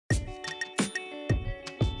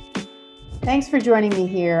Thanks for joining me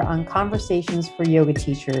here on Conversations for Yoga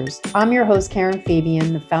Teachers. I'm your host, Karen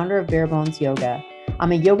Fabian, the founder of Bare Bones Yoga.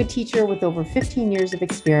 I'm a yoga teacher with over 15 years of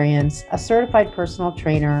experience, a certified personal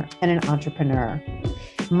trainer, and an entrepreneur.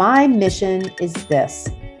 My mission is this: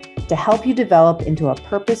 to help you develop into a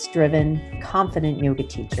purpose-driven, confident yoga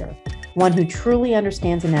teacher, one who truly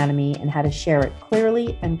understands anatomy and how to share it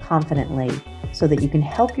clearly and confidently so that you can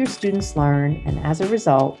help your students learn and, as a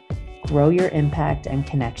result, grow your impact and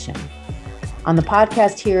connection. On the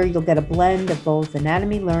podcast here, you'll get a blend of both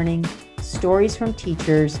anatomy learning, stories from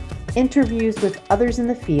teachers, interviews with others in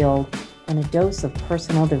the field, and a dose of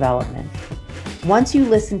personal development. Once you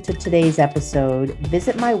listen to today's episode,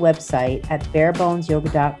 visit my website at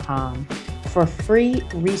barebonesyoga.com for free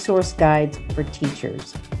resource guides for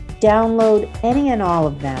teachers. Download any and all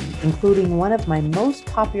of them, including one of my most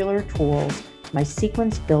popular tools, my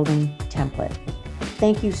sequence building template.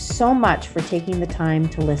 Thank you so much for taking the time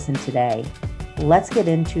to listen today. Let's get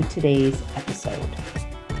into today's episode.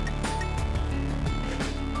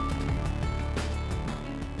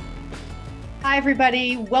 Hi,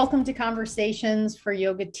 everybody. Welcome to Conversations for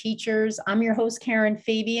Yoga Teachers. I'm your host, Karen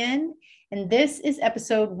Fabian, and this is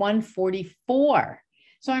episode 144.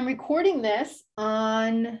 So I'm recording this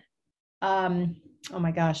on, on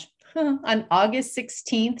August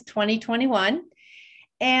 16th, 2021.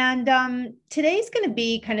 And today's going to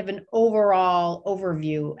be kind of an overall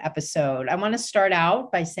overview episode. I want to start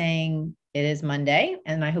out by saying it is Monday,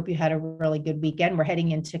 and I hope you had a really good weekend. We're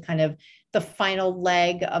heading into kind of the final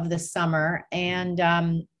leg of the summer. And,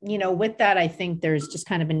 with that, I think there's just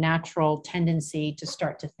kind of a natural tendency to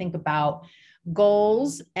start to think about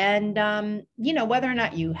goals and, whether or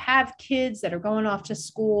not you have kids that are going off to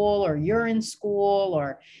school, or you're in school,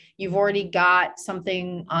 or you've already got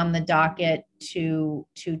something on the docket to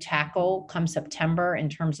tackle come September in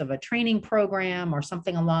terms of a training program or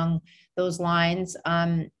something along those lines.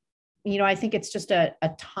 I think it's just a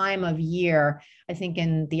time of year. I think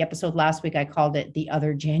in the episode last week, I called it the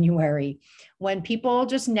other January, when people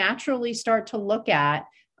just naturally start to look at,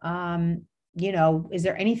 is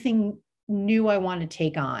there anything new I want to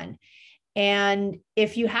take on? And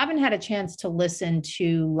if you haven't had a chance to listen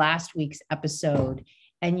to last week's episode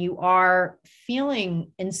and you are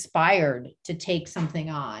feeling inspired to take something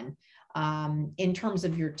on in terms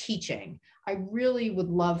of your teaching, I really would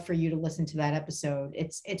love for you to listen to that episode.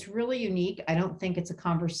 It's really unique. I don't think it's a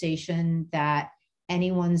conversation that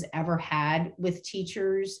anyone's ever had with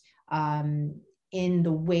teachers in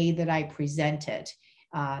the way that I present it.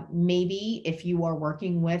 Maybe if you are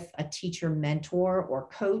working with a teacher mentor or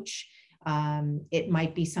coach, it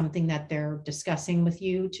might be something that they're discussing with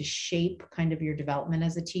you to shape kind of your development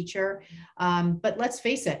as a teacher. But let's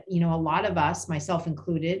face it, a lot of us, myself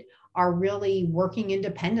included, are really working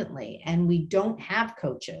independently and we don't have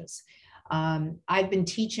coaches. I've been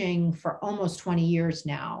teaching for almost 20 years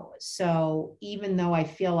now. So even though I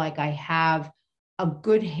feel like I have a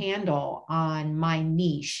good handle on my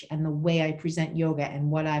niche and the way I present yoga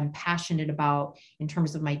and what I'm passionate about in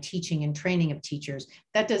terms of my teaching and training of teachers,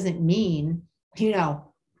 that doesn't mean,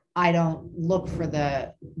 I don't look for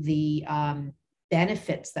the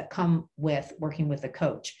benefits that come with working with a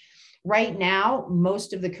coach. Right now,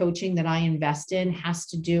 most of the coaching that I invest in has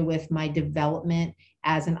to do with my development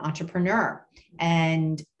as an entrepreneur.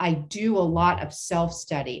 And I do a lot of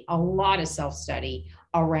self-study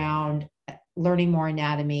around learning more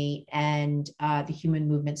anatomy and the human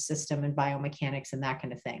movement system and biomechanics and that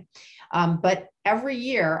kind of thing. But every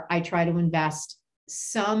year I try to invest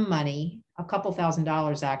some money, a couple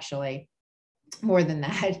 $1,000s actually, more than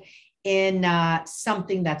that, in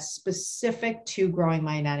something that's specific to growing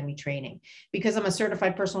my anatomy training. Because I'm a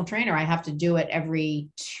certified personal trainer, I have to do it every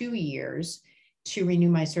 2 years to renew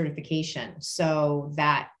my certification. So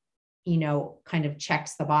that kind of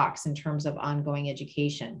checks the box in terms of ongoing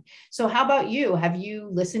education. So how about you? Have you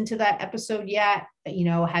listened to that episode yet?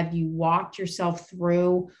 Have you walked yourself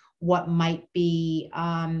through what might be,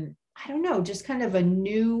 just kind of a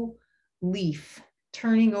new leaf,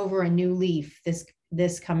 turning over a new leaf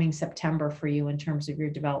this coming September for you in terms of your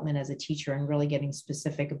development as a teacher and really getting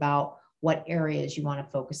specific about what areas you want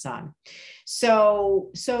to focus on? So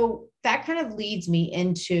that kind of leads me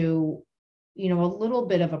into a little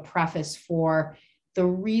bit of a preface for the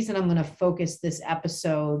reason I'm going to focus this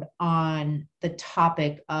episode on the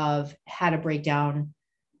topic of how to break down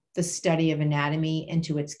the study of anatomy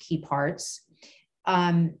into its key parts.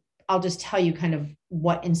 I'll just tell you kind of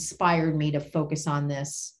what inspired me to focus on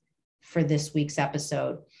this for this week's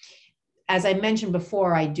episode. As I mentioned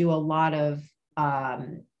before, I do a lot of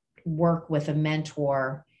work with a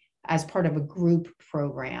mentor as part of a group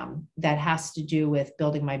program that has to do with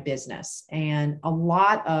building my business. And a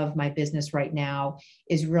lot of my business right now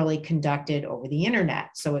is really conducted over the internet.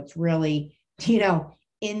 So it's really,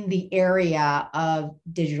 in the area of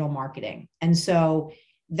digital marketing. And so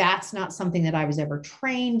that's not something that I was ever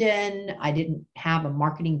trained in. I didn't have a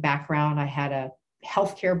marketing background. I had a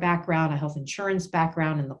healthcare background, a health insurance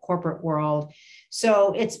background in the corporate world.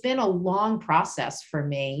 So it's been a long process for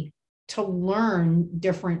me to learn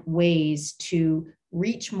different ways to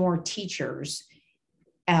reach more teachers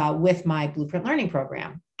with my Blueprint Learning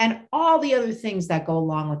Program, and all the other things that go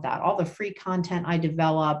along with that, all the free content I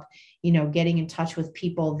develop, getting in touch with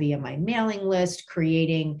people via my mailing list,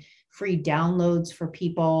 creating free downloads for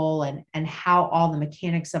people, and how all the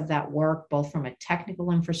mechanics of that work, both from a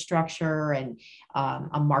technical infrastructure and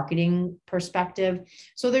a marketing perspective.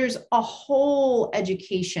 So there's a whole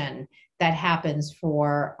education that happens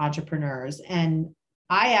for entrepreneurs. And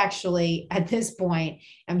I actually, at this point,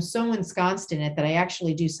 am so ensconced in it that I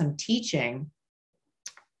actually do some teaching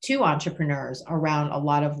to entrepreneurs around a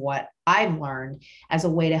lot of what I've learned as a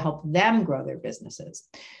way to help them grow their businesses.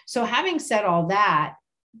 So having said all that,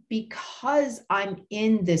 because I'm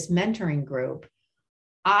in this mentoring group,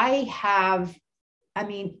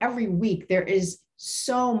 every week there is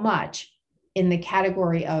so much in the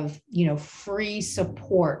category of, free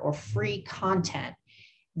support or free content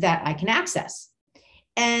that I can access.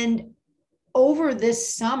 And over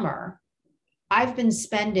this summer, I've been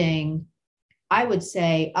spending, I would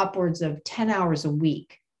say, upwards of 10 hours a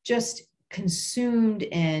week, just consumed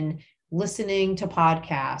in listening to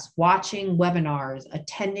podcasts, watching webinars,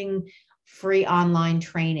 attending free online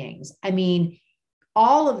trainings.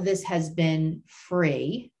 All of this has been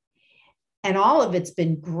free and all of it's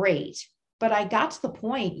been great. But I got to the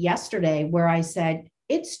point yesterday where I said,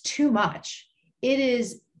 it's too much. It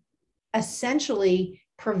is essentially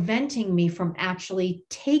preventing me from actually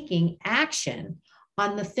taking action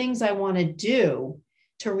on the things I want to do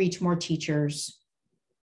to reach more teachers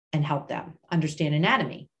and help them understand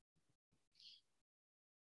anatomy.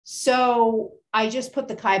 So I just put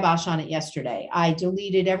the kibosh on it yesterday. I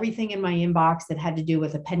deleted everything in my inbox that had to do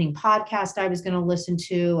with a pending podcast I was going to listen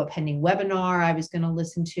to, a pending webinar I was going to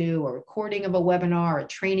listen to, a recording of a webinar, a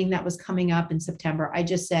training that was coming up in September. I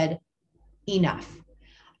just said, enough.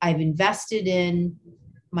 I've invested in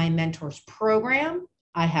my mentor's program.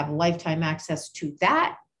 I have lifetime access to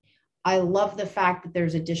that. I love the fact that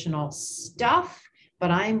there's additional stuff,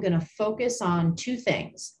 but I'm going to focus on two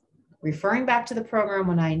things: referring back to the program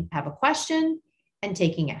when I have a question and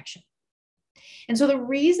taking action. And so the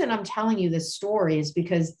reason I'm telling you this story is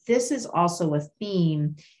because this is also a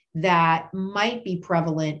theme that might be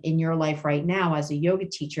prevalent in your life right now as a yoga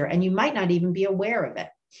teacher, and you might not even be aware of it.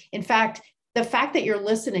 In fact, the fact that you're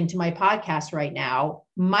listening to my podcast right now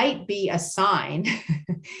might be a sign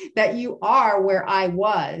that you are where I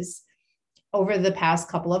was over the past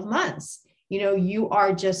couple of months. You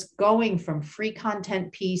are just going from free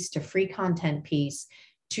content piece to free content piece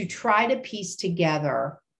to try to piece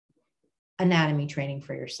together anatomy training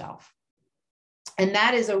for yourself. And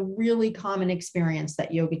that is a really common experience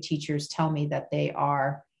that yoga teachers tell me that they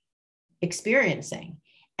are experiencing.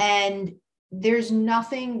 And there's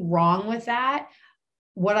nothing wrong with that.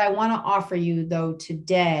 What I want to offer you, though,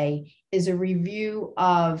 today is a review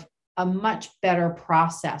of a much better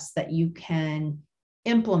process that you can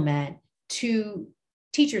implement to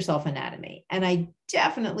teach yourself anatomy. And I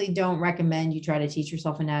definitely don't recommend you try to teach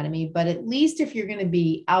yourself anatomy, but at least if you're going to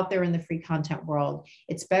be out there in the free content world,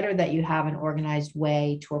 it's better that you have an organized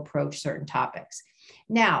way to approach certain topics.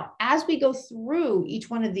 Now, as we go through each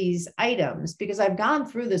one of these items, because I've gone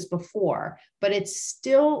through this before, but it's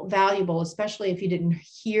still valuable, especially if you didn't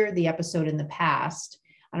hear the episode in the past.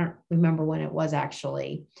 I don't remember when it was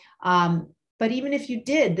actually. But even if you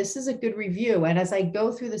did, this is a good review. And as I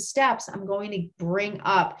go through the steps, I'm going to bring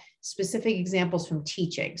up specific examples from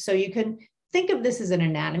teaching. So you can think of this as an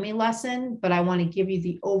anatomy lesson, but I want to give you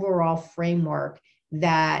the overall framework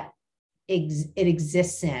that it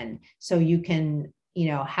exists in, so you can,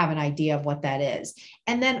 have an idea of what that is.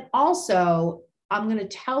 And then also, I'm going to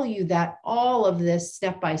tell you that all of this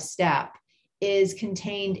step-by-step is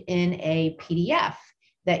contained in a PDF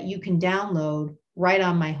that you can download right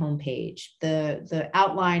on my homepage. The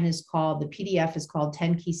outline is called, the PDF is called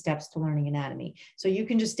 10 Key Steps to Learning Anatomy. So you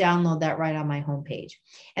can just download that right on my homepage.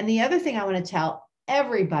 And the other thing I want to tell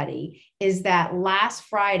everybody is that last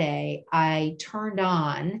Friday, I turned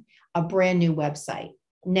on a brand new website.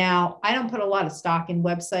 Now, I don't put a lot of stock in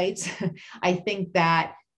websites. I think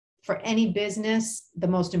that for any business, the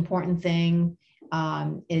most important thing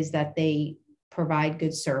is that they provide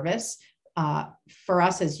good service. For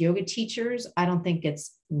us as yoga teachers, I don't think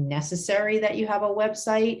it's necessary that you have a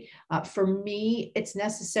website. For me, it's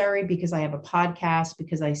necessary because I have a podcast,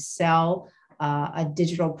 because I sell a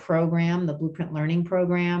digital program, the Blueprint Learning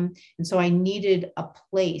Program. And so I needed a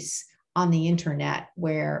place on the internet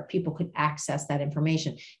where people could access that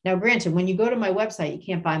information. Now, granted, when you go to my website, you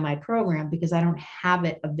can't buy my program because I don't have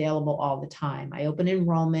it available all the time. I open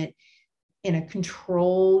enrollment in a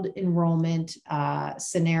controlled enrollment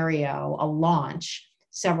scenario, a launch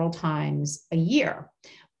several times a year.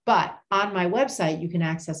 But on my website, you can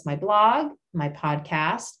access my blog, my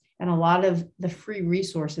podcast, and a lot of the free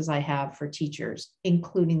resources I have for teachers,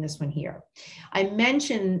 including this one here. I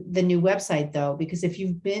mentioned the new website though, because if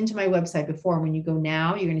you've been to my website before, when you go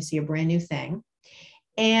now, you're going to see a brand new thing.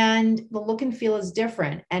 And the look and feel is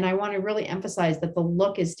different. And I want to really emphasize that the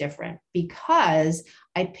look is different because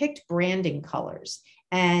I picked branding colors.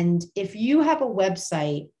 And if you have a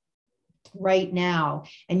website right now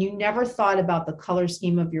and you never thought about the color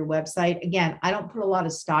scheme of your website, again, I don't put a lot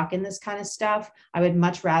of stock in this kind of stuff. I would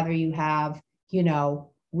much rather you have,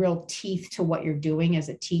 real teeth to what you're doing as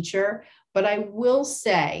a teacher. But I will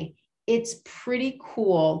say it's pretty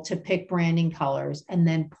cool to pick branding colors and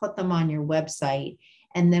then put them on your website.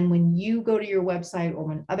 And then when you go to your website or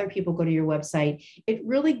when other people go to your website, it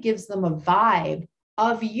really gives them a vibe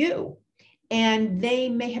of you. And they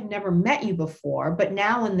may have never met you before, but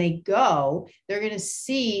now when they go, they're going to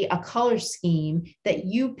see a color scheme that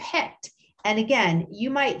you picked. And again, you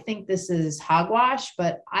might think this is hogwash,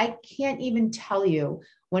 but I can't even tell you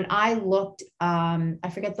when I looked,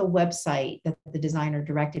 I forget the website that the designer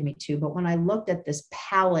directed me to, but when I looked at this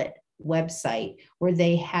palette website where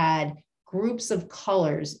they had groups of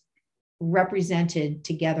colors represented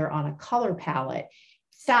together on a color palette,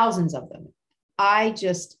 thousands of them. I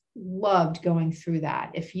just loved going through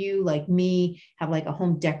that. If you, like me, have like a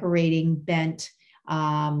home decorating bent,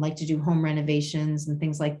 like to do home renovations and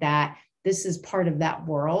things like that, this is part of that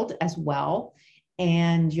world as well.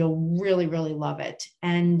 And you'll really, really love it.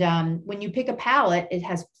 And when you pick a palette, it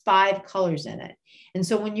has 5 colors in it. And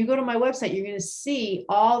so when you go to my website, you're going to see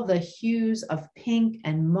all the hues of pink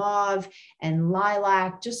and mauve and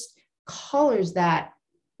lilac, just colors that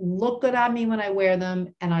look good on me when I wear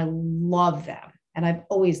them. And I love them. And I've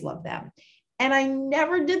always loved them. And I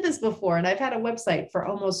never did this before. And I've had a website for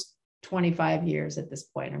almost 25 years at this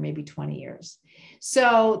point, or maybe 20 years.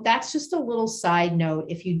 So that's just a little side note.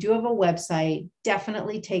 If you do have a website,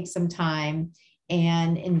 definitely take some time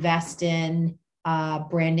and invest in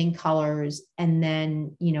branding colors, and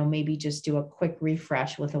then, maybe just do a quick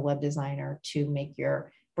refresh with a web designer to make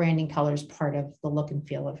your branding colors part of the look and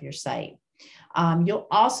feel of your site. You'll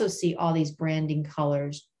also see all these branding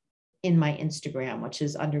colors in my Instagram, which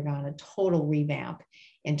has undergone a total revamp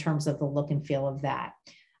in terms of the look and feel of that.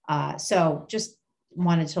 So just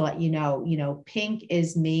wanted to let you know, pink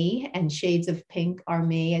is me and shades of pink are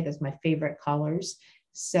me. That's my favorite colors.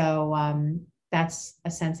 So that's a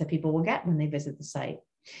sense that people will get when they visit the site.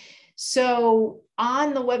 So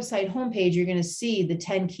on the website homepage, you're going to see the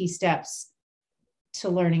 10 key steps to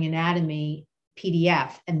learning anatomy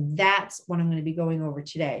PDF. And that's what I'm going to be going over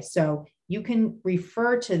today. So you can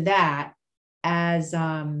refer to that as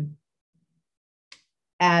a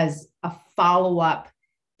follow-up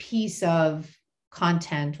piece of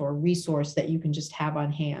content or resource that you can just have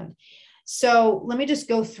on hand. So let me just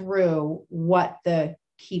go through what the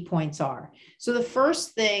key points are. So the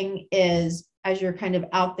first thing is, as you're kind of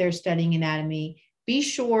out there studying anatomy, be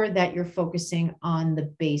sure that you're focusing on the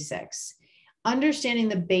basics. Understanding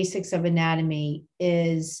the basics of anatomy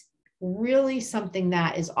is really something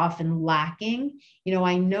that is often lacking.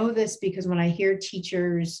 I know this because when I hear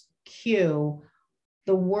teachers cue,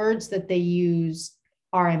 the words that they use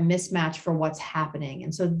are a mismatch for what's happening.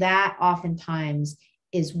 And so that oftentimes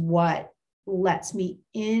is what lets me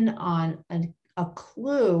in on a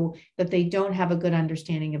clue that they don't have a good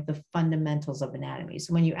understanding of the fundamentals of anatomy.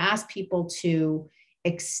 So when you ask people to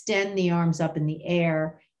extend the arms up in the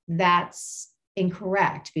air, that's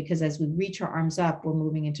incorrect, because as we reach our arms up, we're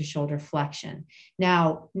moving into shoulder flexion.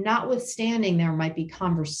 Now, notwithstanding, there might be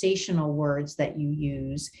conversational words that you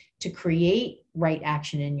use to create right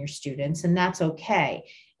action in your students, and that's okay.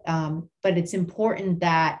 But it's important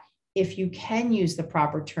that if you can use the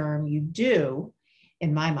proper term, you do,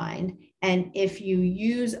 in my mind. And if you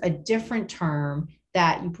use a different term,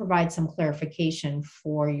 that you provide some clarification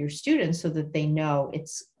for your students so that they know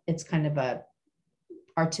it's kind of a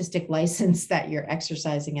artistic license that you're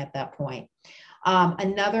exercising at that point.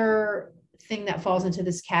 Another thing that falls into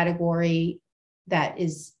this category that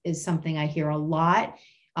is something I hear a lot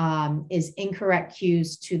is incorrect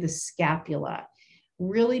cues to the scapula.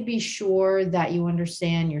 really be sure that you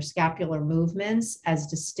understand your scapular movements as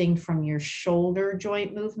distinct from your shoulder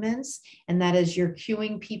joint movements. And that as you're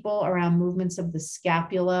cueing people around movements of the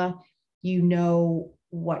scapula, you know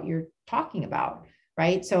what you're talking about,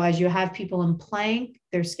 right? So as you have people in plank,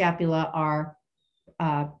 their scapula are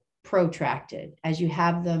protracted. As you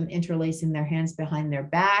have them interlacing their hands behind their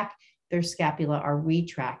back, their scapula are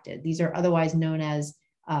retracted. These are otherwise known as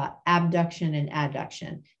abduction and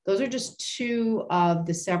adduction. Those are just two of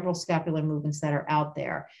the several scapular movements that are out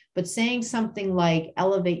there. But saying something like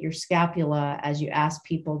elevate your scapula as you ask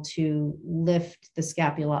people to lift the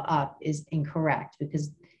scapula up is incorrect,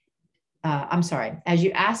 because as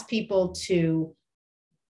you ask people to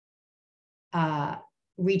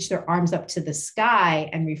reach their arms up to the sky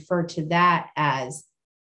and refer to that as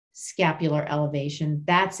scapular elevation,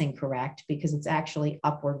 that's incorrect, because it's actually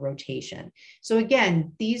upward rotation. So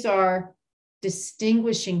again, these are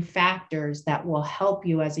distinguishing factors that will help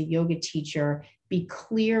you as a yoga teacher be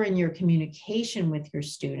clear in your communication with your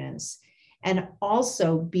students, and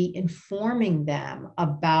also be informing them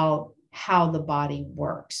about how the body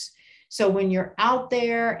works. So when you're out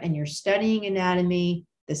there and you're studying anatomy,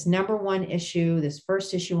 this number one issue, this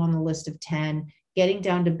first issue on the list of 10, getting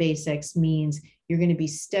down to basics, means you're going to be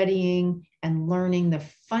studying and learning the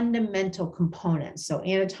fundamental components. So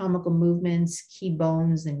anatomical movements, key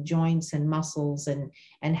bones and joints and muscles, and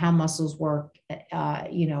how muscles work,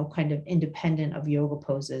 kind of independent of yoga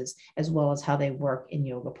poses, as well as how they work in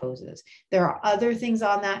yoga poses. There are other things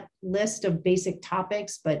on that list of basic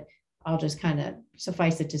topics, but I'll just kind of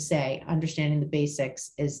suffice it to say, understanding the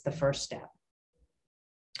basics is the first step.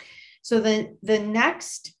 So the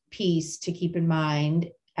next piece to keep in mind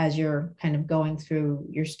as you're kind of going through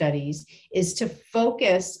your studies is to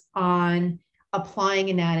focus on applying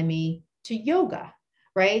anatomy to yoga,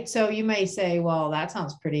 right? So you may say, well, that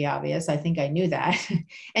sounds pretty obvious. I think I knew that.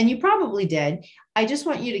 And you probably did. I just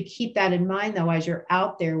want you to keep that in mind, though, as you're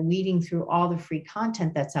out there weeding through all the free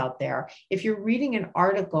content that's out there. If you're reading an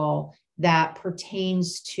article that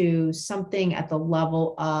pertains to something at the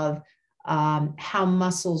level of how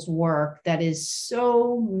muscles work, that is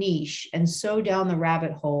so niche and so down the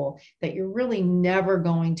rabbit hole that you're really never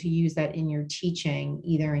going to use that in your teaching,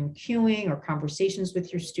 either in cueing or conversations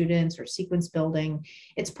with your students or sequence building,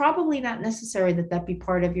 it's probably not necessary that that be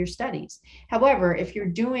part of your studies. However, if you're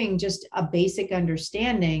doing just a basic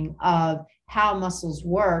understanding of how muscles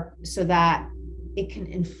work so that it can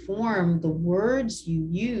inform the words you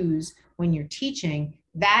use when you're teaching,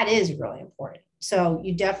 that is really important. So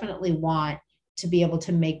you definitely want to be able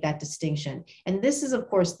to make that distinction. And this is, of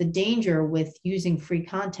course, the danger with using free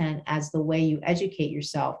content as the way you educate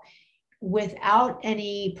yourself, without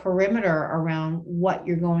any perimeter around what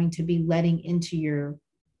you're going to be letting into your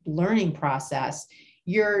learning process.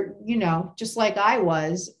 You're, just like I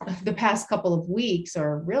was the past couple of weeks,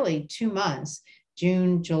 or really 2 months,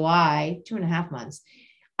 June, July, 2.5 months,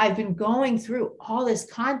 I've been going through all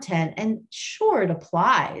this content, and sure, it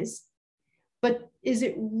applies, but is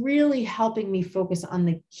it really helping me focus on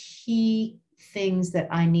the key things that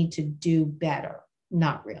I need to do better?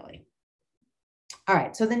 Not really. All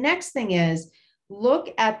right, so the next thing is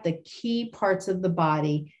look at the key parts of the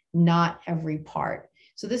body, not every part.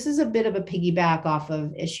 So this is a bit of a piggyback off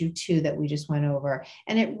of issue 2 that we just went over.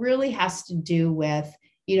 And it really has to do with,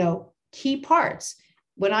 key parts.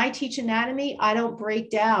 When I teach anatomy, I don't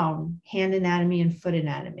break down hand anatomy and foot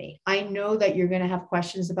anatomy. I know that you're going to have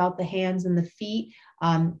questions about the hands and the feet.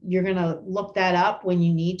 You're going to look that up when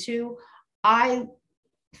you need to. I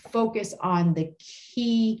focus on the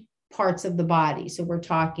key parts of the body. So we're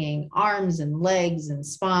talking arms and legs and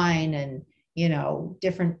spine and,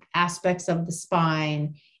 different aspects of the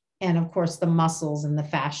spine. And of course, the muscles and the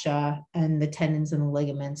fascia and the tendons and the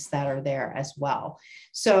ligaments that are there as well.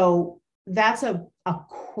 So that's a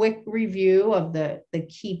quick review of the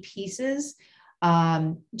key pieces.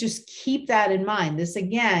 Just keep that in mind. This,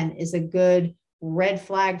 again, is a good red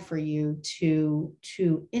flag for you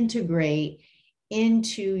to integrate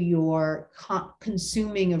into your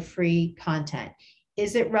consuming of free content.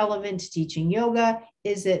 Is it relevant to teaching yoga?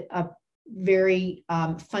 Is it a very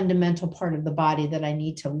fundamental part of the body that I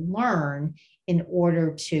need to learn in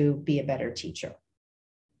order to be a better teacher?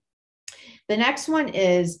 The next one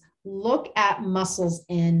is look at muscles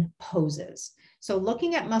in poses. So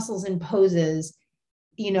looking at muscles in poses,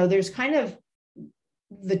 there's kind of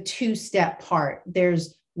the 2-step part.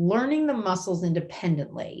 There's learning the muscles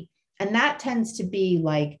independently. And that tends to be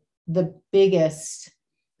like the biggest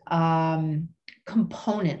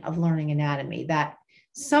component of learning anatomy, that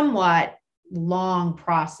somewhat long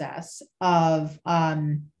process of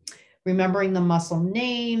remembering the muscle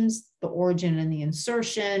names, the origin and the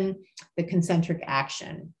insertion, the concentric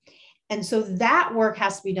action. And so that work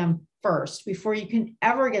has to be done first before you can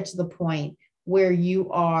ever get to the point where you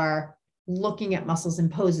are looking at muscles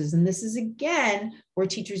and poses. And this is, again, where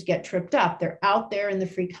teachers get tripped up. They're out there in the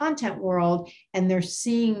free content world and they're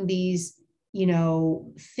seeing these,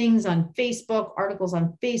 things on Facebook, articles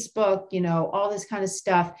on Facebook, all this kind of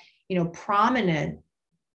stuff, prominent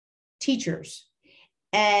teachers.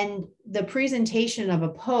 And the presentation of a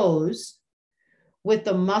pose with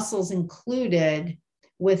the muscles included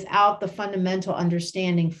without the fundamental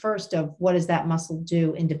understanding first of what does that muscle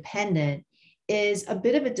do independent is a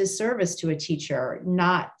bit of a disservice to a teacher,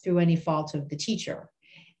 not through any fault of the teacher.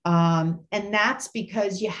 And that's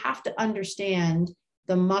because you have to understand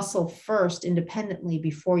the muscle first independently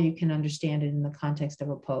before you can understand it in the context of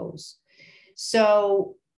a pose.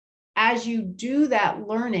 So as you do that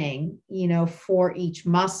learning, for each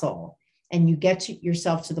muscle, and you get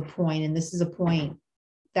yourself to the point, and this is a point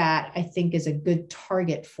that I think is a good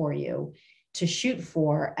target for you to shoot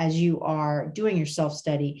for as you are doing your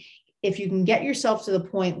self-study. If you can get yourself to the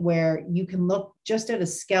point where you can look just at a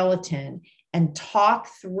skeleton and talk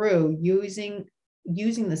through using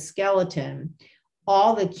the skeleton,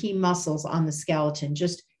 all the key muscles on the skeleton,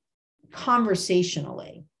 just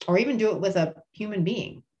conversationally, or even do it with a human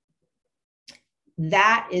being,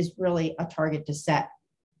 that is really a target to set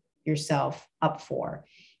yourself up for.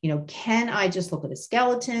 Can I just look at a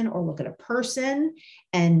skeleton or look at a person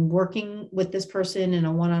and working with this person in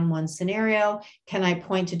a one-on-one scenario? Can I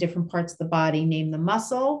point to different parts of the body, name the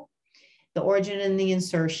muscle, the origin and the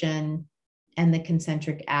insertion, and the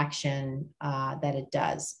concentric action that it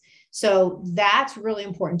does? So that's really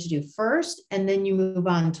important to do first. And then you move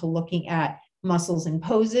on to looking at muscles and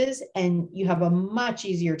poses, and you have a much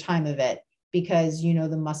easier time of it because you know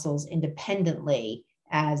the muscles independently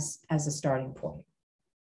as a starting point.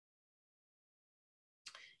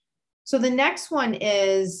 So the next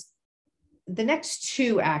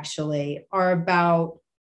two actually are about,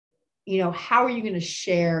 how are you going to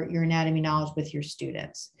share your anatomy knowledge with your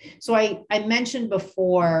students? So I mentioned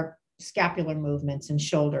before scapular movements and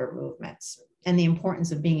shoulder movements and the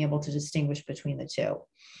importance of being able to distinguish between the two.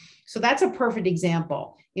 So that's a perfect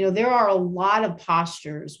example. There are a lot of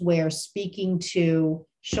postures where speaking to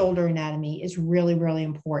shoulder anatomy is really, really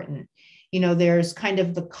important. There's kind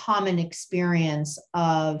of the common experience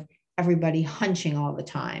of everybody hunching all the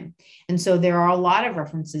time. And so there are a lot of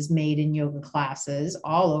references made in yoga classes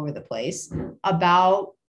all over the place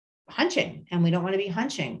about hunching, and we don't want to be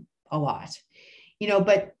hunching a lot,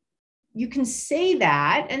 but you can say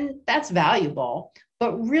that, and that's valuable,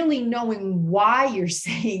 but really knowing why you're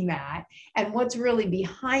saying that and what's really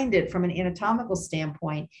behind it from an anatomical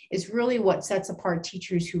standpoint is really what sets apart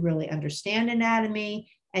teachers who really understand anatomy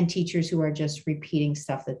and teachers who are just repeating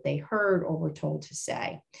stuff that they heard or were told to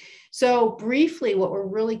say. So briefly, what we're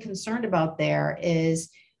really concerned about there is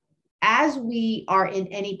as we are in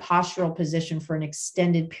any postural position for an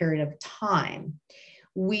extended period of time,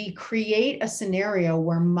 we create a scenario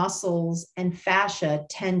where muscles and fascia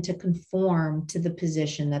tend to conform to the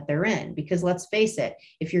position that they're in. Because let's face it,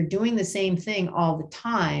 if you're doing the same thing all the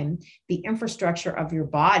time, the infrastructure of your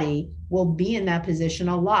body will be in that position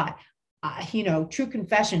a lot. True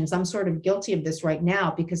confessions, I'm sort of guilty of this right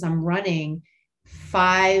now because I'm running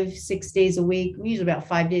 5-6 days a week, usually about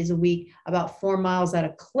 5 days a week, about 4 miles at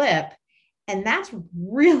a clip. And that's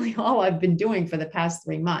really all I've been doing for the past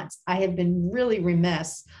 3 months. I have been really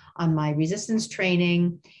remiss on my resistance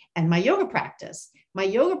training and my yoga practice. My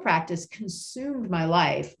yoga practice consumed my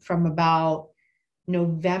life from about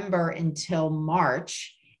November until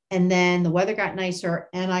March. And then the weather got nicer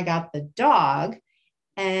and I got the dog,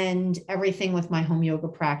 and everything with my home yoga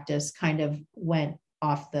practice kind of went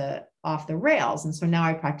off the rails. And so now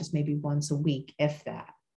I practice maybe once a week, if that.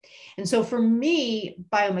 And so for me,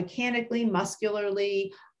 biomechanically,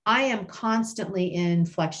 muscularly, I am constantly in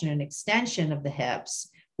flexion and extension of the hips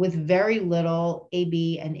with very little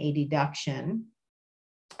AB and adduction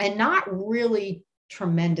and not really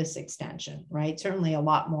tremendous extension, right? Certainly a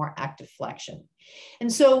lot more active flexion.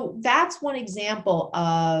 And so that's one example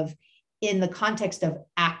of, in the context of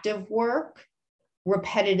active work,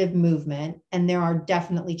 repetitive movement, and there are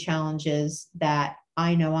definitely challenges that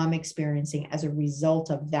I know I'm experiencing as a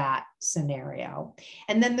result of that scenario.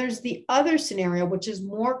 And then there's the other scenario, which is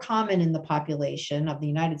more common in the population of the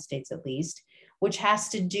United States, at least, which has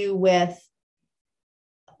to do with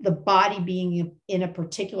the body being in a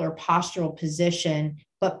particular postural position,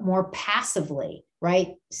 but more passively,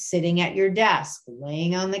 right? Sitting at your desk,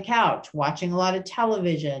 laying on the couch, watching a lot of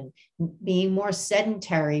television, being more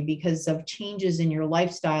sedentary because of changes in your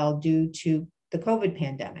lifestyle due to the COVID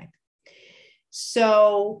pandemic.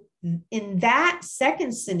 So in that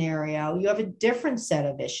second scenario, you have a different set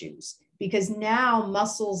of issues because now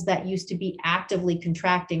muscles that used to be actively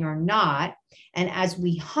contracting are not. And as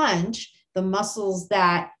we hunch, the muscles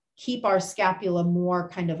that keep our scapula more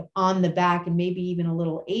kind of on the back and maybe even a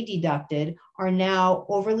little adducted are now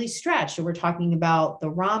overly stretched. So we're talking about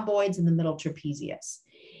the rhomboids and the middle trapezius.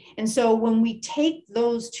 And so when we take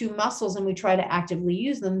those two muscles and we try to actively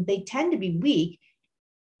use them, they tend to be weak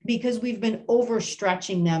because we've been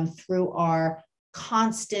overstretching them through our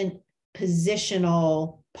constant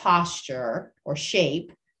positional posture or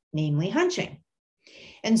shape, namely hunching.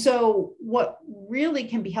 And so what really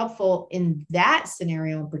can be helpful in that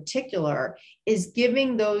scenario in particular is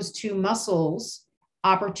giving those two muscles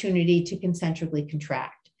opportunity to concentrically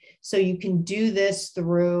contract. So you can do this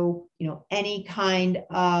through, any kind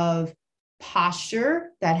of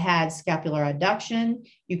posture that had scapular adduction.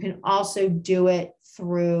 You can also do it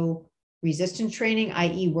through resistance training,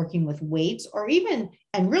 i.e. working with weights or even,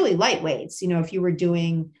 and really light weights. If you were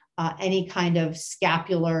doing any kind of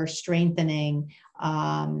scapular strengthening,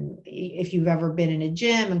 if you've ever been in a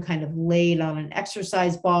gym and kind of laid on an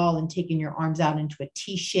exercise ball and taken your arms out into a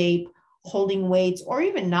T shape, holding weights, or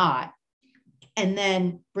even not, and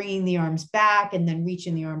then bringing the arms back and then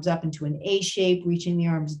reaching the arms up into an A shape, reaching the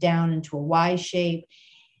arms down into a Y shape,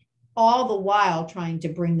 all the while trying to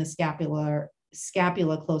bring the scapula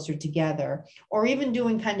closer together, or even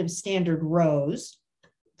doing kind of standard rows,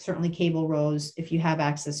 certainly cable rows, if you have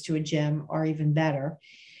access to a gym, are even better.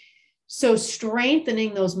 So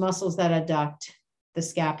strengthening those muscles that adduct the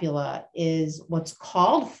scapula is what's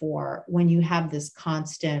called for when you have this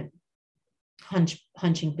constant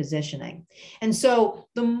hunching positioning. And so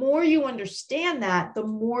the more you understand that, the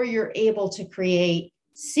more you're able to create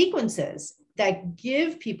sequences that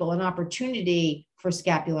give people an opportunity for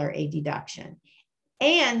scapular adduction.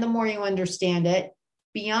 And the more you understand it,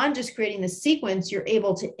 beyond just creating the sequence, you're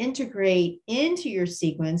able to integrate into your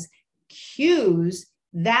sequence cues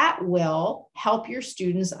that will help your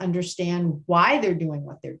students understand why they're doing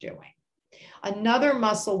what they're doing. Another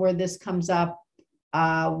muscle where this comes up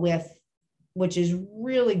which is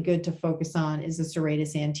really good to focus on, is the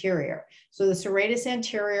serratus anterior. So the serratus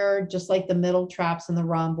anterior, just like the middle traps and the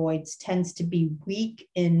rhomboids, tends to be weak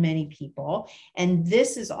in many people. And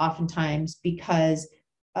this is oftentimes because,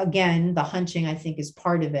 again, the hunching, I think, is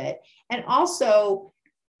part of it. And also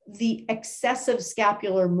the excessive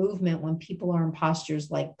scapular movement when people are in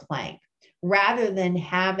postures like plank, rather than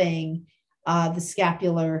having the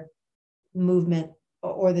scapular movement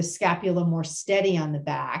or the scapula more steady on the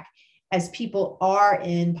back. As people are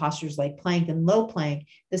in postures like plank and low plank,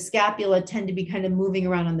 the scapula tend to be kind of moving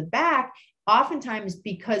around on the back, oftentimes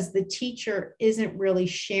because the teacher isn't really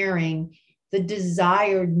sharing the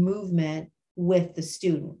desired movement with the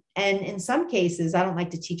student. And in some cases, I don't like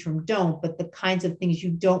to teach from don't, but the kinds of things you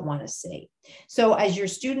don't want to see. So as your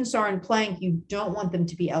students are in plank, you don't want them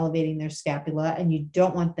to be elevating their scapula and you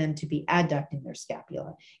don't want them to be adducting their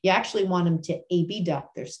scapula. You actually want them to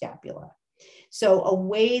abduct their scapula. So a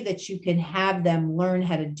way that you can have them learn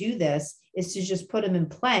how to do this is to just put them in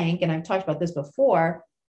plank. And I've talked about this before,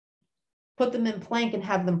 put them in plank and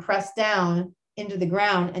have them press down into the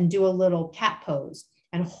ground and do a little cat pose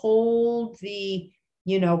and hold the,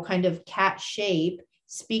 kind of cat shape,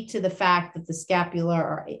 speak to the fact that the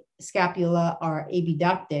scapula are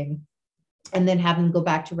abducting, and then have them go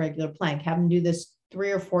back to regular plank. Have them do this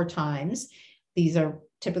 3 or 4 times. These are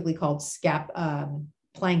typically called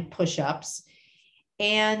plank push-ups.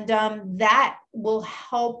 And that will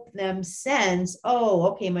help them sense, oh,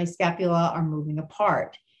 okay, my scapula are moving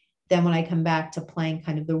apart. Then when I come back to plank,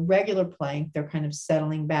 kind of the regular plank, they're kind of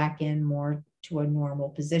settling back in more to a normal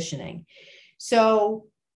positioning. So,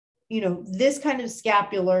 this kind of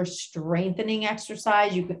scapular strengthening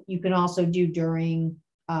exercise, you can also do during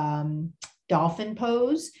dolphin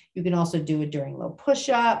pose. You can also do it during low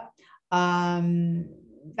push-up.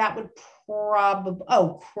 That would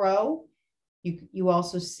probably, crow. You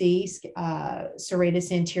also see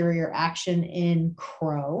serratus anterior action in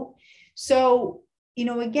crow. So,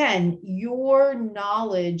 again, your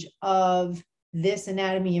knowledge of this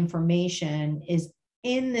anatomy information is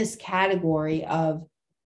in this category of,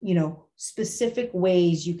 specific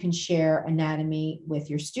ways you can share anatomy with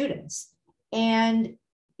your students. And,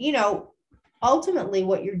 ultimately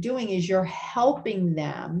what you're doing is you're helping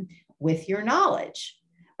them with your knowledge.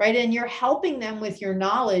 Right? And you're helping them with your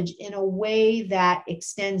knowledge in a way that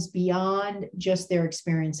extends beyond just their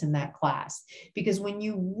experience in that class. Because when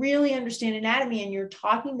you really understand anatomy and you're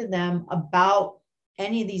talking to them about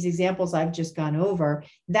any of these examples I've just gone over,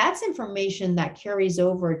 that's information that carries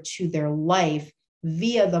over to their life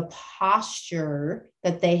via the posture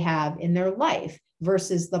that they have in their life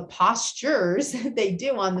versus the postures that they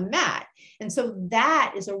do on the mat. And so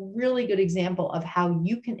that is a really good example of how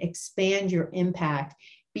you can expand your impact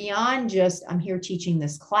beyond just, I'm here teaching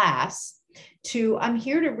this class, to I'm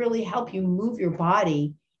here to really help you move your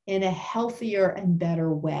body in a healthier and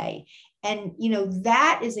better way. And,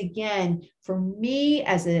 that is, again, for me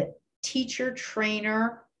as a teacher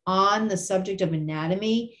trainer on the subject of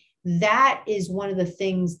anatomy, that is one of the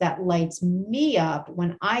things that lights me up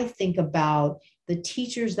when I think about the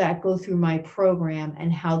teachers that go through my program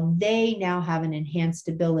and how they now have an enhanced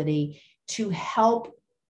ability to help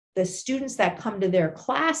the students that come to their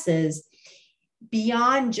classes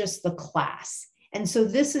beyond just the class. And so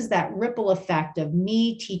this is that ripple effect of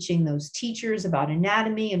me teaching those teachers about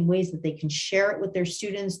anatomy and ways that they can share it with their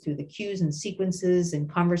students through the cues and sequences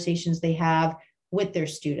and conversations they have with their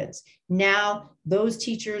students. Now, those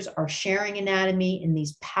teachers are sharing anatomy in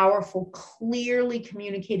these powerful, clearly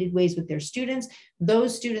communicated ways with their students.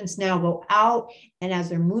 Those students now go out, and as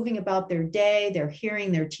they're moving about their day, they're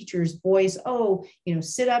hearing their teacher's voice. Oh,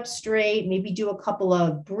 sit up straight, maybe do a couple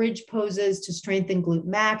of bridge poses to strengthen glute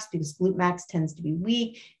max because glute max tends to be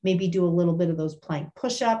weak. Maybe do a little bit of those plank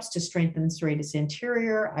push-ups to strengthen serratus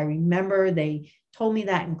anterior. I remember they told me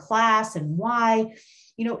that in class and why.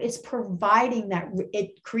 It's providing that,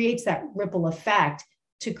 it creates that ripple effect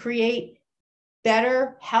to create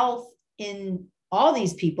better health in all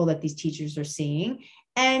these people that these teachers are seeing,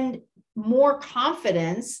 and more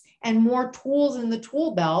confidence and more tools in the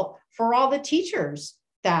tool belt for all the teachers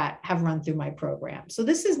that have run through my program. So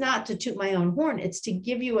this is not to toot my own horn. It's to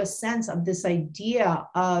give you a sense of this idea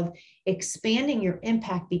of expanding your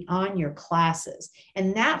impact beyond your classes.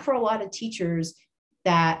 And that, for a lot of teachers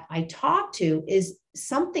that I talk to, is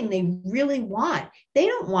something they really want. They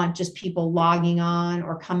don't want just people logging on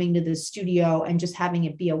or coming to the studio and just having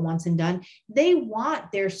it be a once and done. They want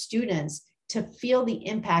their students to feel the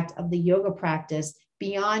impact of the yoga practice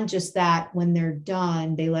beyond just that. When they're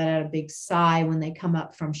done, they let out a big sigh when they come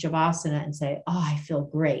up from Shavasana and say, oh, I feel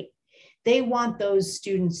great. They want those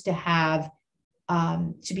students to have,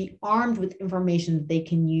 to be armed with information that they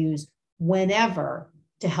can use whenever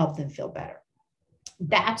to help them feel better.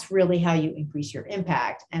 That's really how you increase your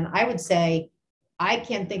impact. And I would say, I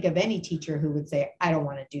can't think of any teacher who would say, I don't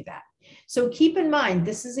want to do that. So keep in mind,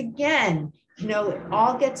 this is, again, it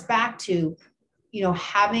all gets back to,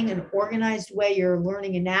 having an organized way you're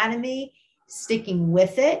learning anatomy, sticking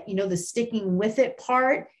with it. The sticking with it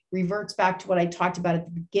part reverts back to what I talked about at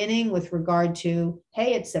the beginning with regard to,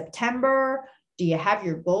 hey, it's September. Do you have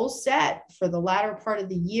your goals set for the latter part of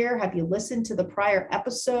the year? Have you listened to the prior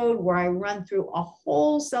episode where I run through a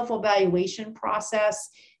whole self-evaluation process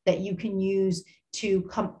that you can use to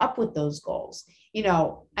come up with those goals?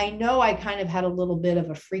 I know I kind of had a little bit of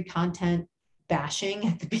a free content bashing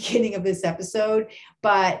at the beginning of this episode,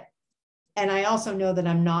 and I also know that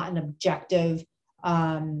I'm not an objective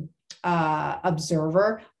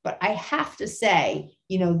observer, but I have to say,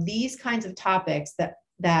 these kinds of topics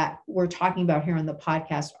that we're talking about here on the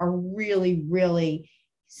podcast are really, really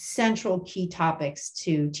central key topics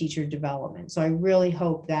to teacher development. So I really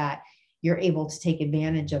hope that you're able to take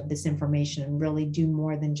advantage of this information and really do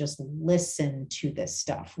more than just listen to this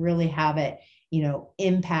stuff, really have it,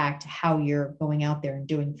 impact how you're going out there and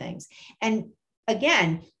doing things. And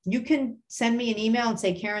again, you can send me an email and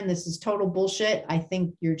say, Karen, this is total bullshit. I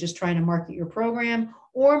think you're just trying to market your program.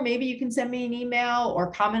 Or maybe you can send me an email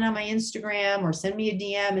or comment on my Instagram or send me a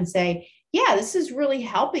DM and say, yeah, this is really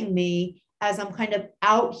helping me as I'm kind of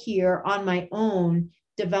out here on my own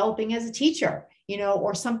developing as a teacher,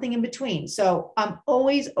 or something in between. So I'm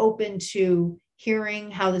always open to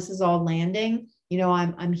hearing how this is all landing.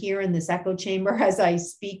 I'm here in this echo chamber as I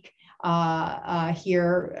speak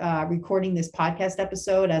here, recording this podcast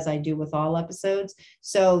episode, as I do with all episodes.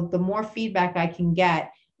 So the more feedback I can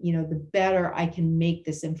get, the better I can make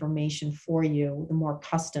this information for you, the more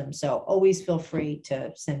custom. So always feel free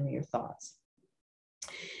to send me your thoughts.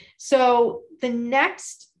 So the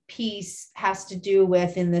next piece has to do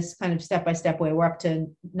with, in this kind of step-by-step way, we're up to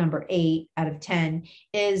number 8 out of 10,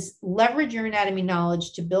 is leverage your anatomy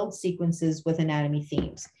knowledge to build sequences with anatomy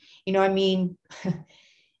themes.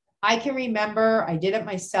 I can remember I did it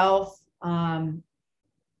myself. I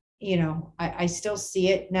still see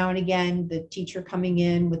it now and again, the teacher coming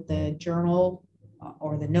in with the journal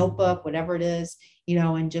or the notebook, whatever it is,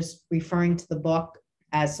 and just referring to the book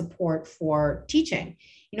as support for teaching,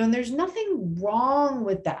 and there's nothing wrong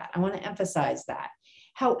with that. I want to emphasize that.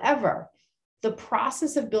 However, the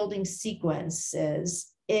process of building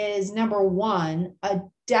sequences is, number one, a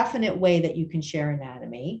definite way that you can share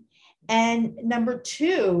anatomy. And number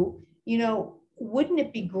two, wouldn't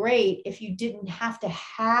it be great if you didn't have to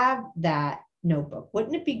have that notebook?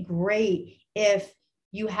 Wouldn't it be great if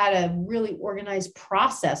you had a really organized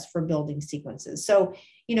process for building sequences? So,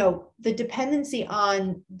 the dependency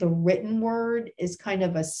on the written word is kind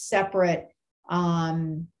of a separate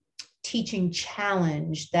teaching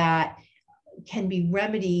challenge that can be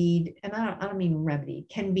remedied, and I don't mean remedied,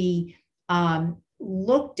 can be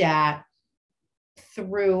looked at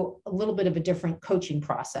through a little bit of a different coaching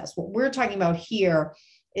process. What we're talking about here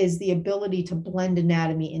is the ability to blend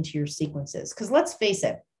anatomy into your sequences. Because let's face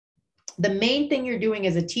it, the main thing you're doing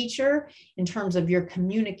as a teacher in terms of your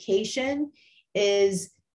communication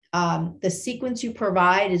is the sequence you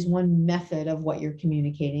provide is one method of what you're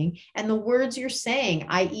communicating, and the words you're saying,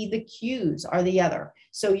 i.e. the cues, are the other.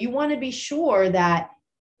 So you want to be sure that,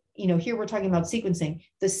 here we're talking about sequencing,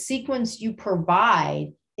 the sequence you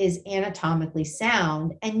provide is anatomically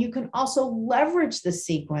sound, and you can also leverage the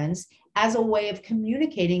sequence as a way of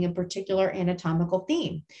communicating a particular anatomical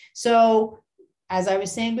theme. So, as I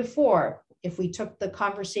was saying before, if we took the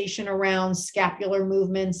conversation around scapular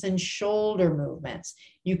movements and shoulder movements,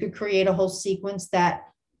 you could create a whole sequence that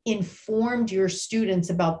informed your students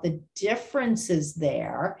about the differences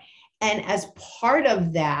there. And as part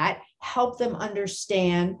of that, help them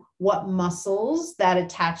understand what muscles that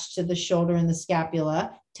attach to the shoulder and the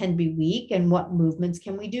scapula tend to be weak and what movements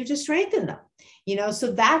can we do to strengthen them.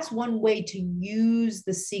 So that's one way to use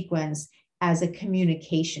the sequence as a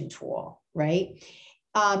communication tool, right?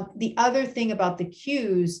 The other thing about the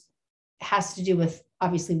cues has to do with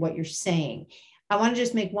obviously what you're saying. I want to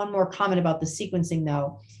just make one more comment about the sequencing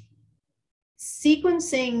though.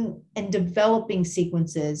 Sequencing and developing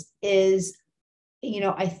sequences is,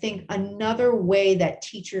 I think another way that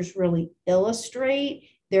teachers really illustrate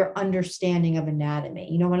their understanding of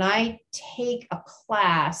anatomy. When I take a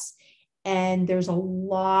class and there's a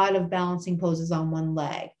lot of balancing poses on one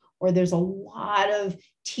leg, or there's a lot of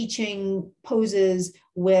teaching poses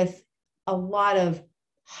with a lot of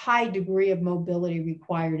high degree of mobility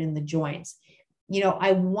required in the joints.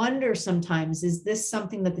 I wonder sometimes, is this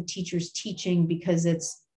something that the teacher's teaching because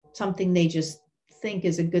it's something they just think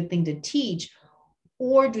is a good thing to teach?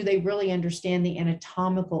 Or do they really understand the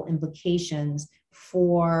anatomical implications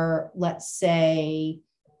for, let's say,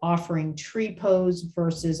 offering tree pose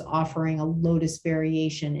versus offering a lotus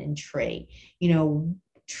variation in tree?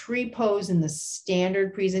 Tree pose in the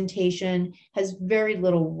standard presentation has very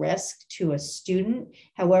little risk to a student.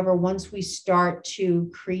 However, once we start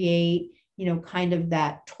to create, kind of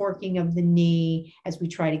that torquing of the knee as we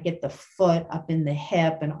try to get the foot up in the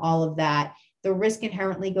hip and all of that, the risk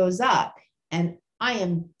inherently goes up. And I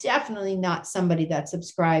am definitely not somebody that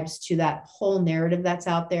subscribes to that whole narrative that's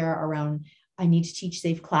out there around, I need to teach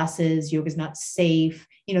safe classes, yoga is not safe.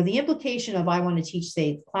 The implication of I want to teach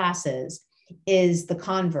safe classes is the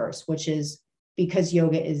converse, which is because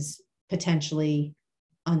yoga is potentially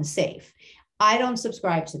unsafe. I don't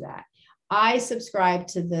subscribe to that. I subscribe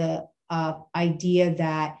to the idea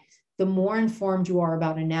that the more informed you are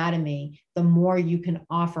about anatomy, the more you can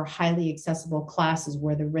offer highly accessible classes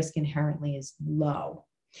where the risk inherently is low.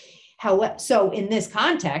 However, so in this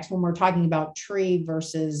context, when we're talking about tree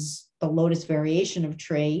versus the lotus variation of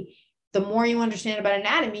tree, the more you understand about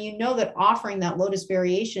anatomy, that offering that lotus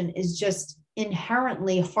variation is just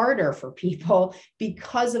inherently harder for people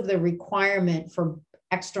because of the requirement for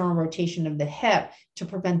external rotation of the hip to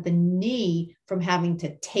prevent the knee from having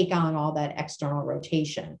to take on all that external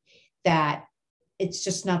rotation. That it's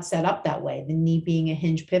just not set up that way. The knee being a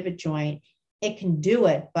hinge pivot joint, it can do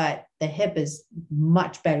it, but the hip is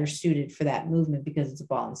much better suited for that movement because it's a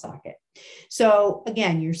ball and socket. So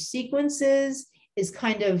again, your sequence is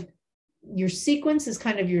kind of your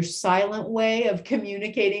silent way of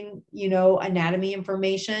communicating, anatomy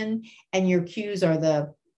information, and your cues are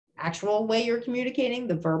the actual way you're communicating,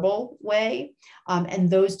 the verbal way. And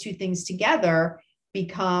those two things together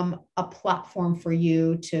become a platform for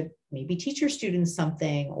you to maybe teach your students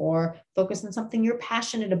something, or focus on something you're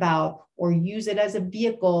passionate about, or use it as a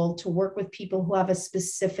vehicle to work with people who have a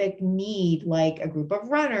specific need, like a group of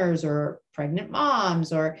runners or pregnant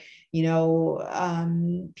moms, or,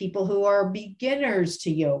 people who are beginners to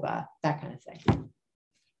yoga, that kind of thing.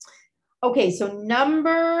 Okay, so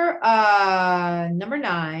number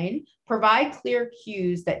 9, provide clear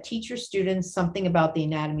cues that teach your students something about the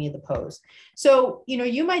anatomy of the pose. So,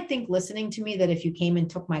 you might think listening to me that if you came and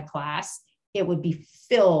took my class, it would be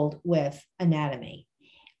filled with anatomy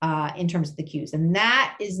in terms of the cues. And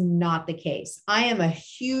that is not the case. I am a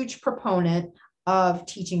huge proponent of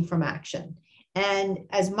teaching from action. And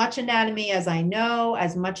as much anatomy as I know,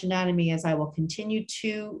 as much anatomy as I will continue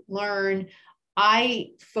to learn,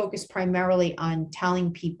 I focus primarily on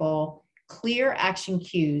telling people clear action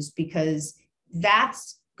cues, because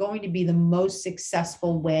that's going to be the most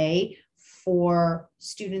successful way for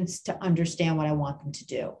students to understand what I want them to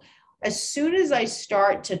do. As soon as I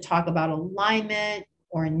start to talk about alignment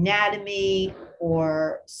or anatomy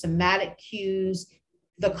or somatic cues,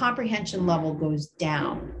 the comprehension level goes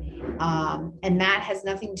down. And that has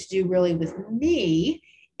nothing to do really with me.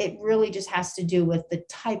 It really just has to do with the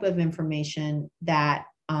type of information that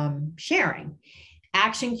I'm sharing.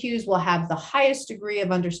 Action cues will have the highest degree of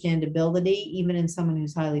understandability, even in someone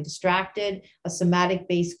who's highly distracted. A somatic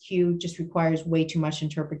based cue just requires way too much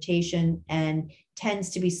interpretation and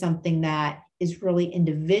tends to be something that is really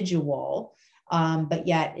individual, but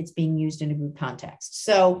yet it's being used in a group context.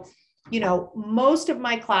 So, most of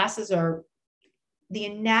my classes are, the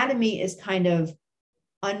anatomy is kind of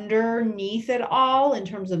underneath it all in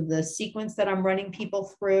terms of the sequence that I'm running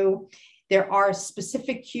people through. There are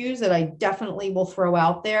specific cues that I definitely will throw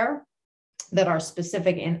out there that are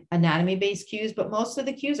specific in anatomy-based cues, but most of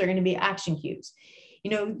the cues are going to be action cues.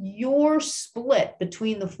 Your split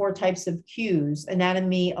between the 4 types of cues,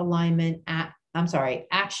 anatomy, alignment,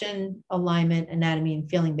 action, alignment, anatomy, and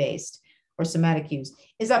feeling-based or somatic cues,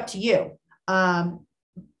 is up to you. And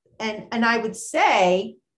I would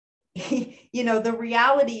say, the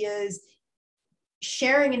reality is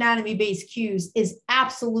sharing anatomy-based cues is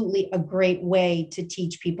absolutely a great way to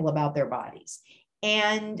teach people about their bodies.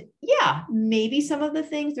 And yeah, maybe some of the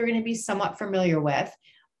things they're going to be somewhat familiar with,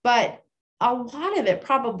 but a lot of it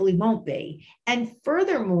probably won't be. And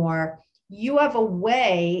furthermore, you have a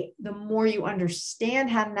way, the more you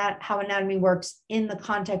understand how anatomy works in the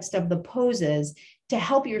context of the poses, to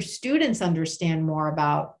help your students understand more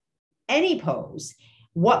about any pose,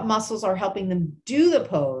 what muscles are helping them do the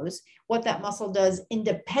pose, what that muscle does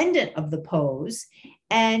independent of the pose.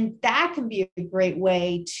 And that can be a great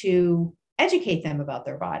way to educate them about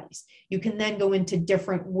their bodies. You can then go into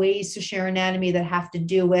different ways to share anatomy that have to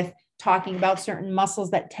do with talking about certain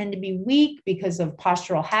muscles that tend to be weak because of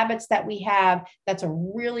postural habits that we have. That's a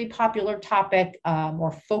really popular topic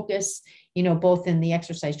or focus, both in the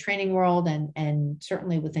exercise training world and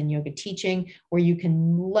certainly within yoga teaching, where you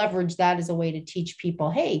can leverage that as a way to teach people,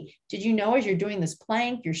 hey, did you know as you're doing this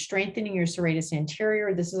plank, you're strengthening your serratus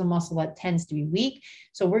anterior? This is a muscle that tends to be weak.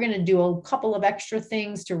 So we're going to do a couple of extra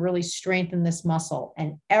things to really strengthen this muscle.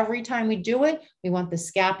 And every time we do it, we want the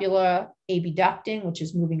scapula abducting, which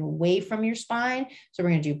is moving away from your spine. So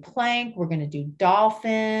we're going to do plank, we're going to do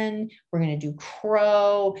dolphin, we're going to do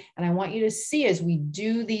crow. And I want you to see, as we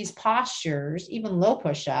do these postures, even low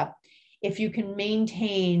push-up, if you can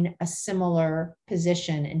maintain a similar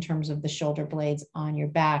position in terms of the shoulder blades on your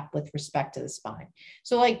back with respect to the spine.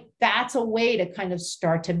 So that's a way to kind of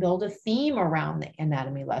start to build a theme around the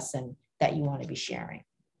anatomy lesson that you want to be sharing.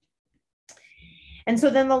 And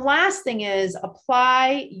so then the last thing is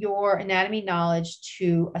apply your anatomy knowledge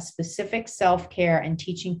to a specific self-care and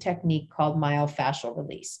teaching technique called myofascial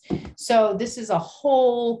release. So this is a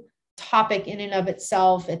whole topic in and of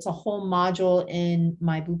itself. It's a whole module in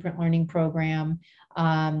my Blueprint Learning program.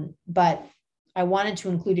 But I wanted to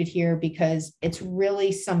include it here because it's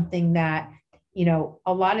really something that,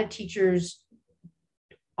 a lot of teachers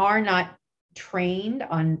are not trained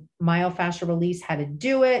on myofascial release, how to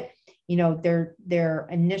do it. Their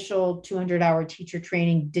initial 200-hour teacher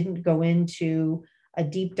training didn't go into a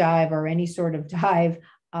deep dive or any sort of dive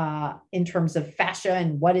in terms of fascia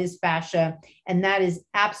and what is fascia. And that is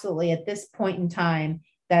absolutely, at this point in time,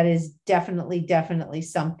 that is definitely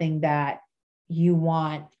something that you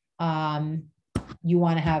want to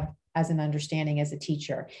have as an understanding as a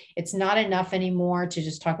teacher. It's not enough anymore to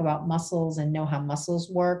just talk about muscles and know how muscles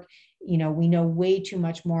work. We know way too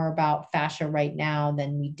much more about fascia right now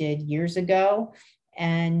than we did years ago.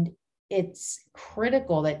 And it's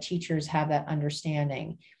critical that teachers have that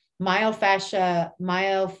understanding. Myofascial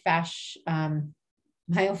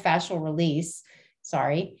release,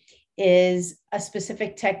 is a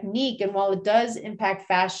specific technique. And while it does impact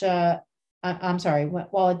fascia,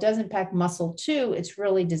 while it does impact muscle too, it's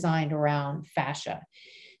really designed around fascia.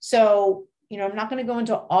 So, I'm not going to go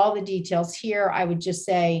into all the details here. I would just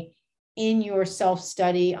say, in your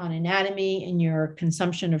self-study on anatomy, in your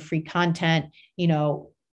consumption of free content,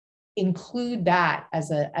 include that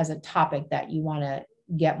as a topic that you want to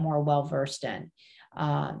get more well-versed in,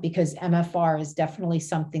 because MFR is definitely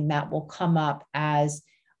something that will come up as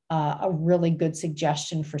a really good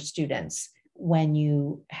suggestion for students when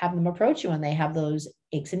you have them approach you and they have those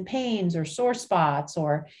aches and pains or sore spots,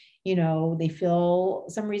 or They feel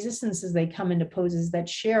some resistance as they come into poses that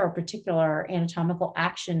share a particular anatomical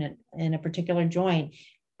action in a particular joint.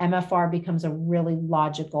 MFR becomes a really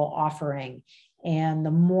logical offering. And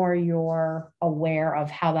the more you're aware of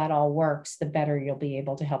how that all works, the better you'll be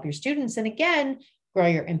able to help your students. And again, grow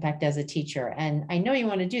your impact as a teacher. And I know you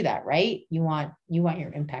want to do that, right? You want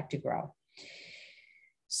your impact to grow.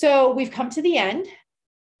 So we've come to the end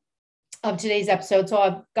of today's episode. So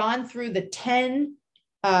I've gone through the 10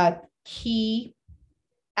 key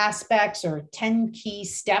aspects or 10 key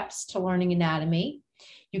steps to learning anatomy.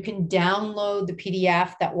 You can download the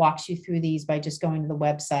PDF that walks you through these by just going to the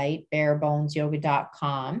website,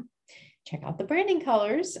 barebonesyoga.com. Check out the branding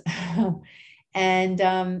colors and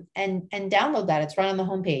download that. It's right on the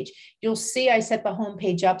homepage. You'll see I set the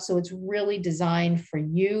homepage up so it's really designed for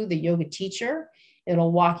you, the yoga teacher.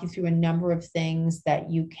 It'll walk you through a number of things that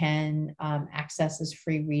you can access as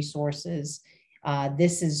free resources.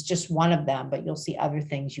 This is just one of them, but you'll see other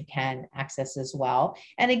things you can access as well.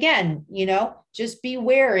 And again, just be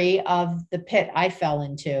wary of the pit I fell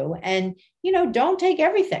into, and, don't take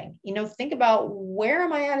everything. Think about, where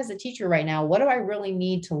am I at as a teacher right now? What do I really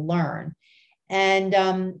need to learn? And,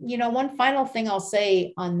 one final thing I'll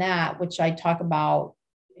say on that, which I talk about,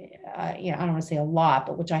 I don't want to say a lot,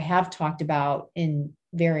 but which I have talked about in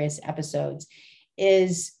various episodes,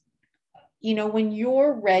 is when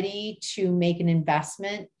you're ready to make an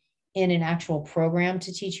investment in an actual program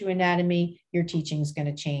to teach you anatomy, your teaching is going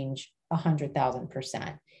to change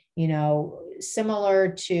 100,000%. Similar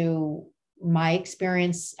to my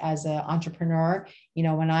experience as an entrepreneur,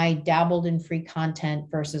 when I dabbled in free content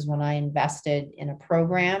versus when I invested in a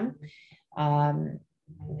program,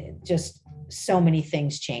 just so many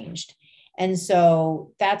things changed. And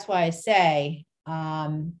so that's why I say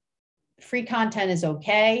free content is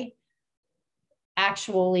okay.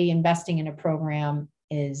 Actually investing in a program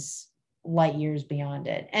is light years beyond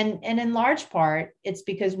it. And in large part, it's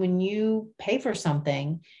because when you pay for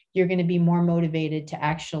something, you're going to be more motivated to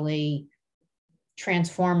actually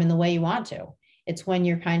transform in the way you want to. It's when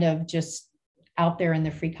you're kind of just out there in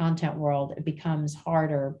the free content world, it becomes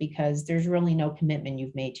harder because there's really no commitment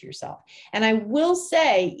you've made to yourself. And I will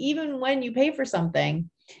say, even when you pay for something,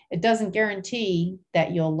 it doesn't guarantee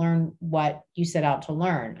that you'll learn what you set out to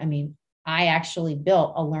learn. I mean, I actually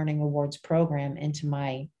built a learning rewards program into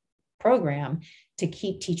my program to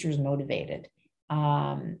keep teachers motivated,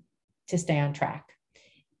 to stay on track.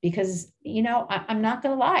 Because, I'm not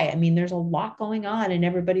going to lie. I mean, there's a lot going on in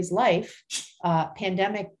everybody's life,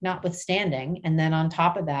 pandemic notwithstanding. And then on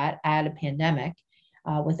top of that, add a pandemic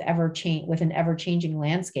with an ever-changing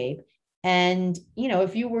landscape. And,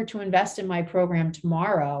 if you were to invest in my program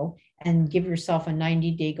tomorrow and give yourself a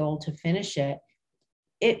 90-day goal to finish it,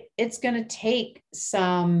 it's going to take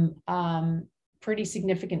some pretty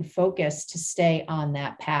significant focus to stay on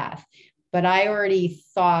that path. But I already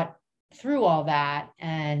thought through all that,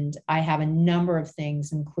 and I have a number of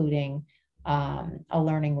things, including a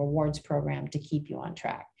learning rewards program to keep you on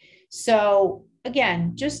track. So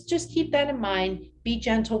again, just keep that in mind. Be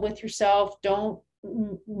gentle with yourself. Don't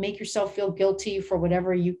make yourself feel guilty for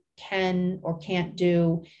whatever you can or can't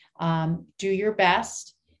do. Do your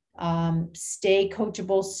best. Stay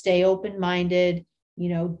coachable, stay open-minded,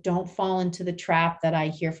 don't fall into the trap that I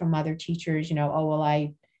hear from other teachers, oh, well,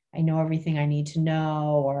 I know everything I need to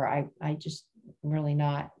know, or I just really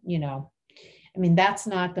not, I mean, that's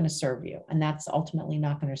not going to serve you. And that's ultimately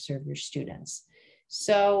not going to serve your students.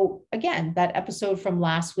 So again, that episode from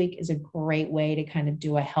last week is a great way to kind of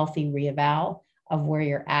do a healthy reeval of where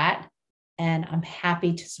you're at. And I'm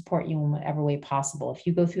happy to support you in whatever way possible. If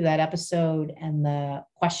you go through that episode and the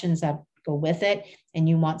questions that go with it, and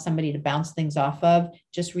you want somebody to bounce things off of,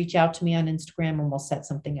 just reach out to me on Instagram and we'll set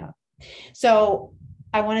something up. So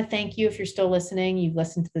I want to thank you if you're still listening. You've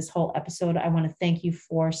listened to this whole episode. I want to thank you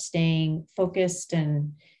for staying focused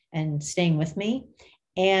and staying with me.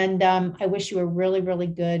 And I wish you a really, really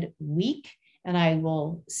good week. And I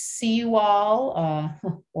will see you all,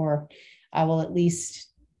 or I will at least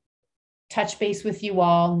touch base with you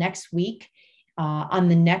all next week on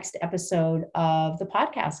the next episode of the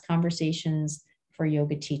podcast, Conversations for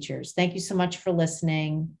Yoga Teachers. Thank you so much for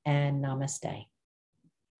listening, and namaste.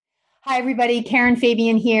 Hi, everybody. Karen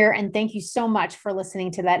Fabian here, and thank you so much for listening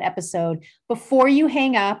to that episode. Before you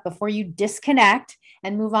hang up, before you disconnect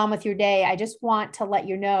and move on with your day, I just want to let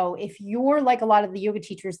you know, if you're like a lot of the yoga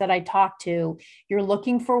teachers that I talk to, you're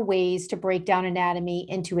looking for ways to break down anatomy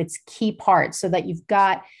into its key parts so that you've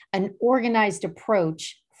got an organized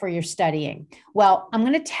approach for your studying? Well, I'm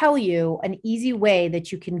going to tell you an easy way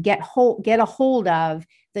that you can get a hold of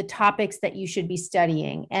the topics that you should be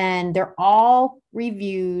studying. And they're all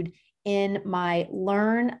reviewed in my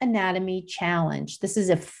Learn Anatomy Challenge. This is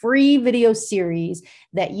a free video series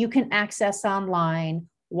that you can access online.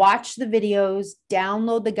 Watch the videos,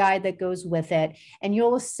 download the guide that goes with it, and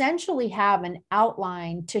you'll essentially have an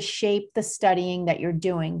outline to shape the studying that you're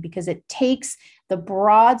doing, because it takes the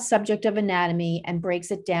broad subject of anatomy and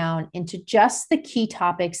breaks it down into just the key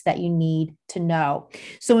topics that you need to know.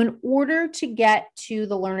 So in order to get to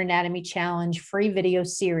the Learn Anatomy Challenge free video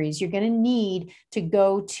series, you're going to need to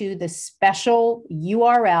go to the special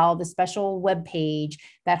URL, the special web page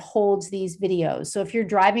that holds these videos. So if you're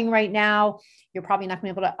driving right now, you're probably not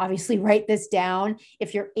going to be able to obviously write this down.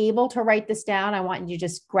 If you're able to write this down, I want you to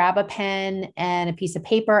just grab a pen and a piece of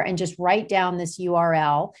paper and just write down this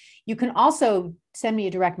URL. You can also send me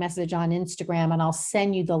a direct message on Instagram and I'll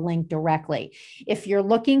send you the link directly. If you're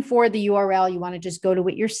looking for the URL, you want to just go to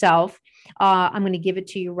it yourself. I'm going to give it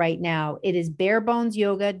to you right now. It is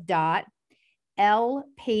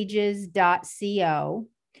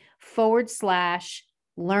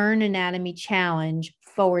barebonesyoga.lpages.co/Learn Anatomy Challenge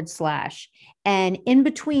 / and in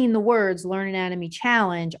between the words Learn Anatomy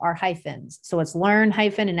Challenge are hyphens. So it's Learn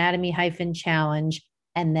Anatomy Challenge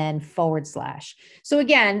and then / So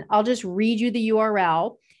again, I'll just read you the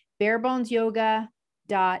URL,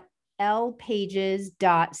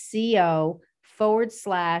 barebonesyoga.lpages.co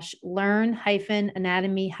 / Learn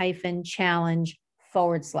Anatomy Challenge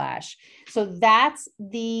 / So that's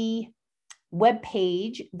the web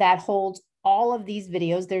page that holds all of these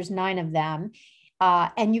videos. There's 9 of them.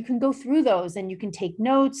 And you can go through those and you can take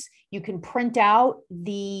notes. You can print out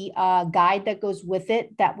the guide that goes with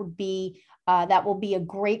it. That will be a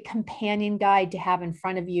great companion guide to have in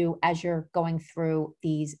front of you as you're going through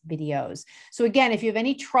these videos. So again, if you have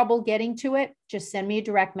any trouble getting to it, just send me a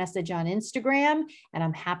direct message on Instagram and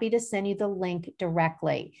I'm happy to send you the link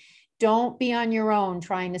directly. Don't be on your own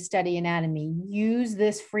trying to study anatomy. Use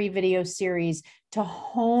this free video series to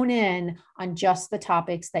hone in on just the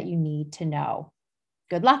topics that you need to know.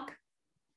 Good luck.